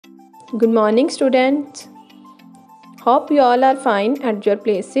Good morning, students. Hope you all are fine at your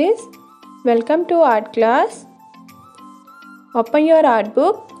places. Welcome to art class. Open your art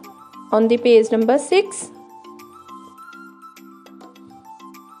book on the page number 6.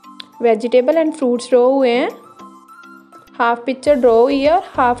 Vegetable and fruits draw हुए हैं. Half picture draw हुई है और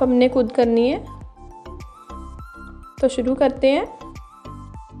half हमने खुद करनी है. तो शुरू करते हैं.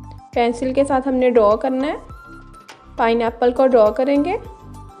 पेंसिल के साथ हमने ड्रॉ करना है. पाइनएप्पल को ड्रॉ करेंगे.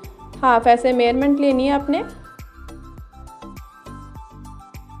 हाफ ऐसे मेजरमेंट लेनी है आपने.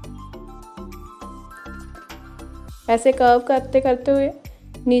 ऐसे कर्व करते करते हुए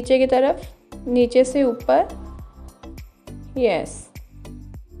नीचे की तरफ, नीचे से ऊपर. यस.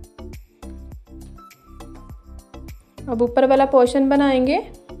 अब ऊपर वाला पोर्शन बनाएंगे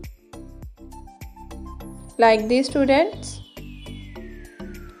लाइक दिस स्टूडेंट्स.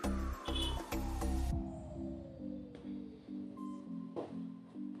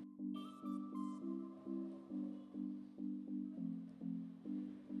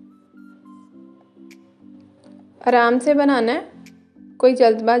 आराम से बनाना है, कोई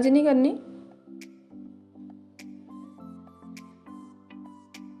जल्दबाजी नहीं करनी.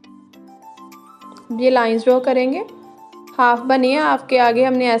 ये लाइंस ड्रॉ करेंगे. हाफ बनी है, हाफ के आगे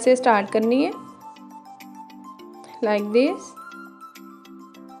हमने ऐसे स्टार्ट करनी है लाइक दिस.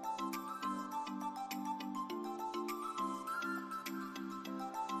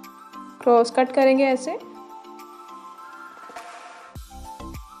 क्रॉस कट करेंगे ऐसे.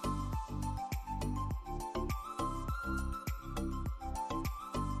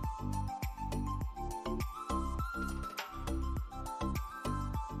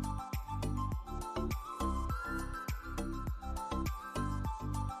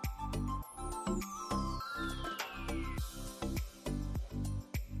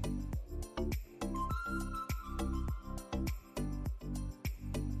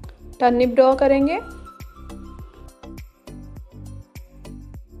 टर्निप ड्रॉ करेंगे.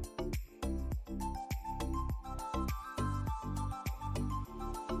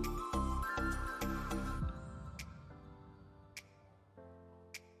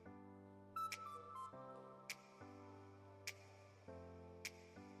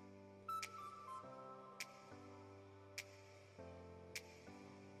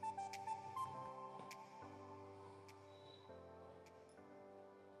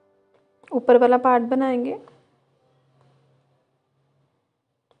 ऊपर वाला पार्ट बनाएंगे.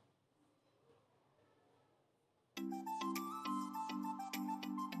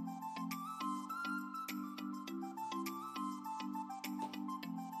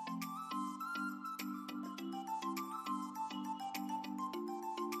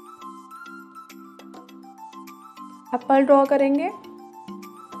 एप्पल ड्रॉ करेंगे.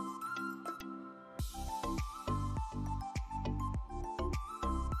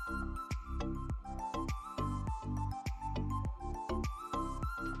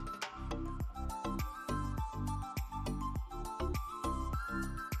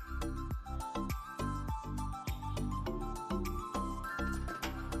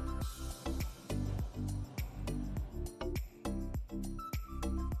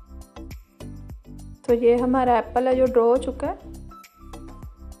 तो ये हमारा एप्पल है जो ड्रॉ हो चुका है.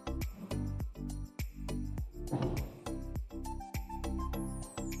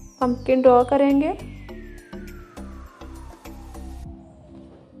 पंपकिन ड्रॉ करेंगे.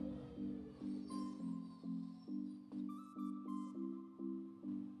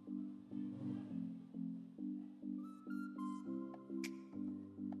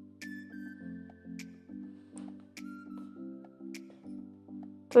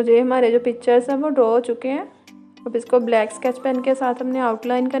 तो ये हमारे जो पिक्चर्स हैं वो ड्रॉ हो चुके हैं. अब इसको ब्लैक स्केच पेन के साथ हमने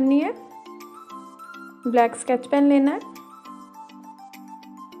आउटलाइन करनी है. ब्लैक स्केच पेन लेना है.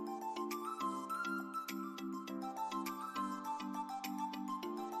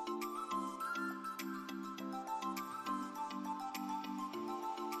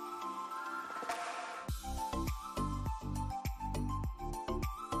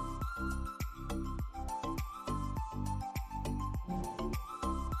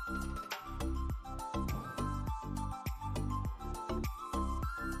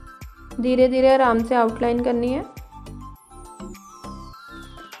 धीरे धीरे आराम से आउटलाइन करनी है.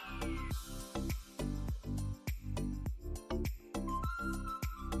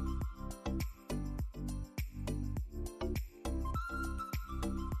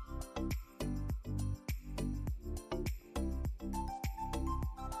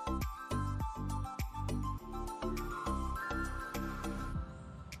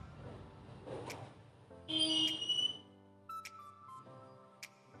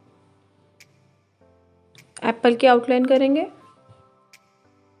 एप्पल की आउटलाइन करेंगे.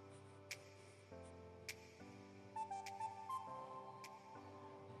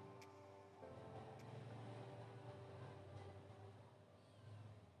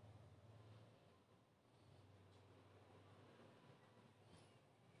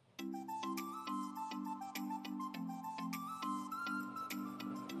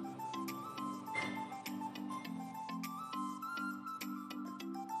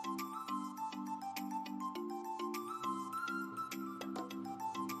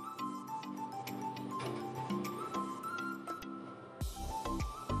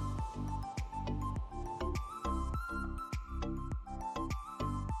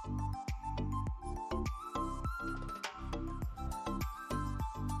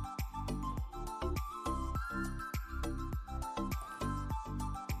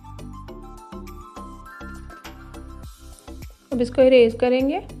 अब इसको इरेज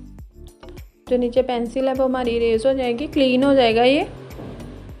करेंगे। जो नीचे पेंसिल है वो हमारी इरेज हो जाएगी, क्लीन हो जाएगा ये।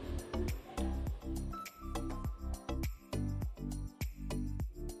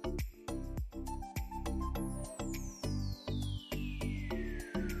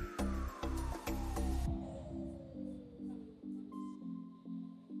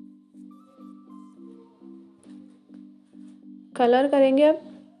 कलर करेंगे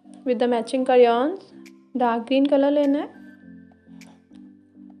अब with the matching crayons। Dark green colour लेना है।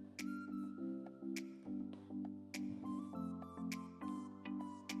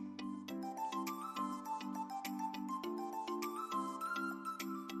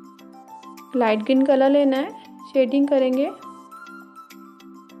 लाइट ग्रीन कलर लेना है, शेडिंग करेंगे।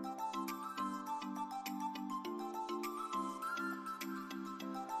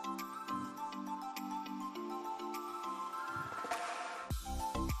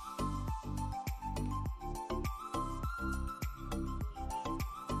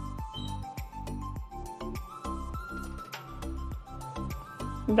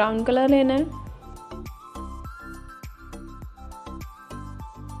 ब्राउन कलर लेना है।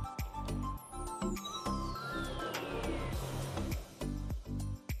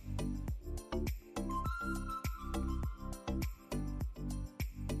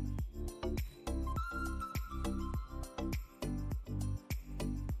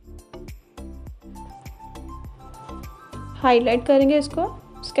 हाईलाइट करेंगे इसको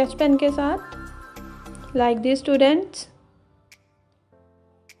स्केच पेन के साथ, लाइक दिस स्टूडेंट्स।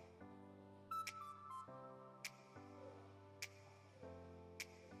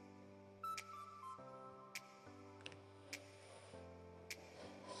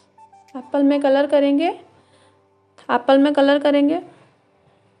 एप्पल में कलर करेंगे, एप्पल में कलर करेंगे।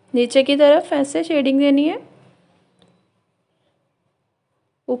 नीचे की तरफ ऐसे शेडिंग देनी है,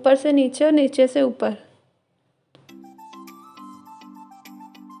 ऊपर से नीचे और नीचे से ऊपर।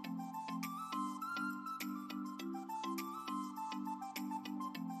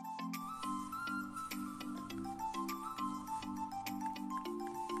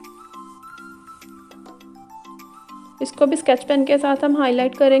 इसको भी स्केच पेन के साथ हम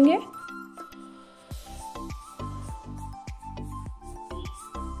हाईलाइट करेंगे।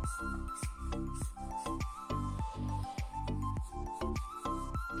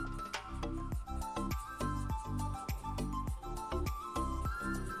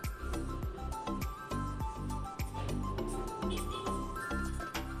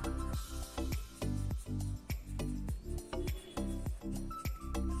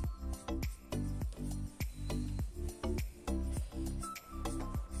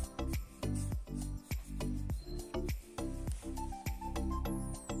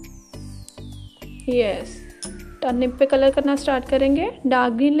 यस, टर्निप पे कलर करना स्टार्ट करेंगे।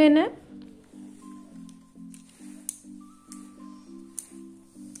 डार्क ग्रीन लेना है।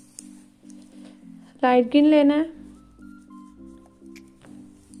 लाइट ग्रीन लेना है।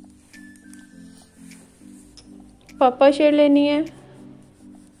 पर्पल शेड लेनी है।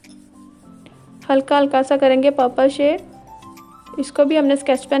 हल्का हल्का सा करेंगे पर्पल शेड। इसको भी हमने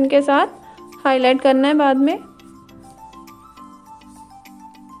स्केच पेन के साथ हाईलाइट करना है बाद में।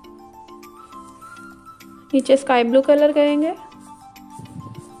 नीचे स्काई ब्लू कलर करेंगे।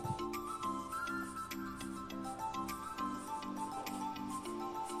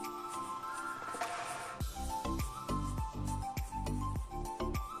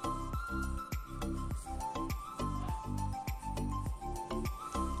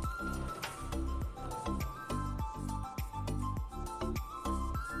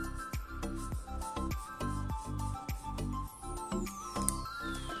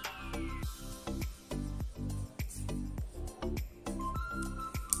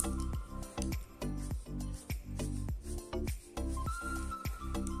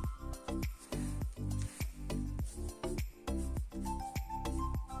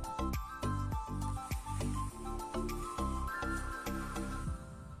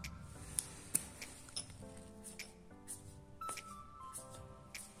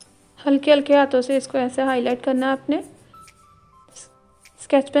 हल्के हल्के हाथों से इसको ऐसे हाईलाइट करना है अपने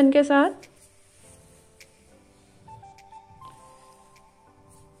स्केच पेन के साथ।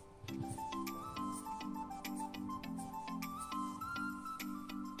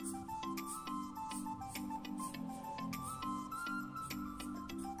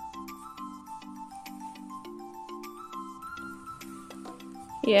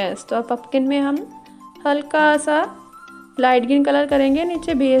 यस, तो अब पम्पकिन में हम हल्का सा लाइट ग्रीन कलर करेंगे,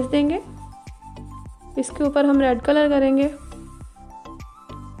 नीचे बेस देंगे। इसके ऊपर हम रेड कलर करेंगे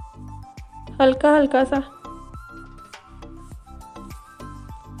हल्का हल्का सा।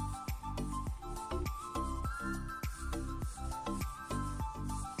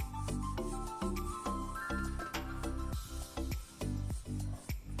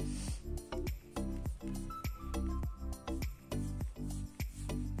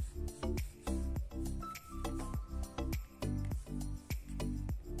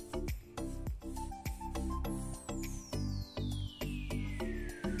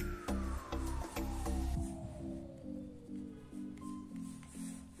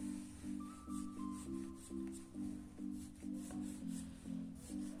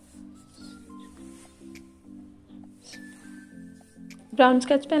 ब्राउन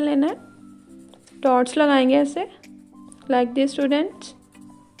स्केच पेन लेना है, डॉट्स लगाएंगे ऐसे, लाइक दिस स्टूडेंट्स।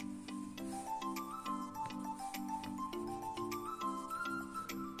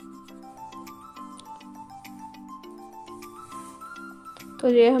 तो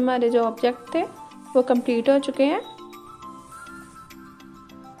ये हमारे जो ऑब्जेक्ट थे वो कंप्लीट हो चुके हैं।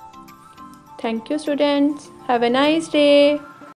 Thank you students, have a nice day.